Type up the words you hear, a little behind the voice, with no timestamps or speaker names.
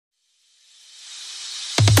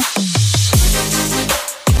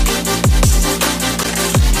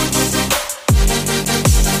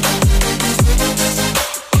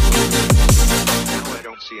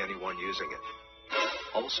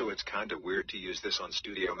kinda weird to use this on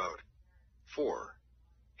studio mode. 4.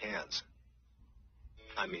 Hands.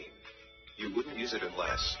 I mean, you wouldn't use it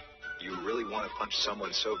unless you really want to punch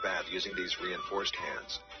someone so bad using these reinforced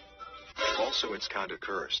hands. Also, it's kinda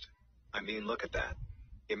cursed. I mean, look at that.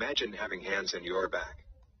 Imagine having hands in your back.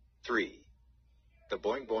 3. The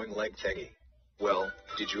boing boing leg thingy. Well,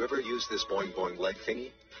 did you ever use this boing boing leg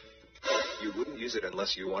thingy? You wouldn't use it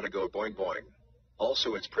unless you want to go boing boing.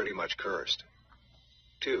 Also, it's pretty much cursed.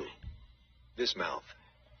 2. This mouth.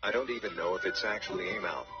 I don't even know if it's actually a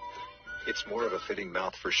mouth. It's more of a fitting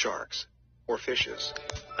mouth for sharks. Or fishes.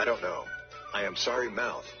 I don't know. I am sorry,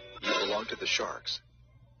 mouth. You belong to the sharks.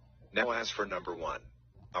 Now as for number 1.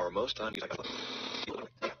 Our most unused...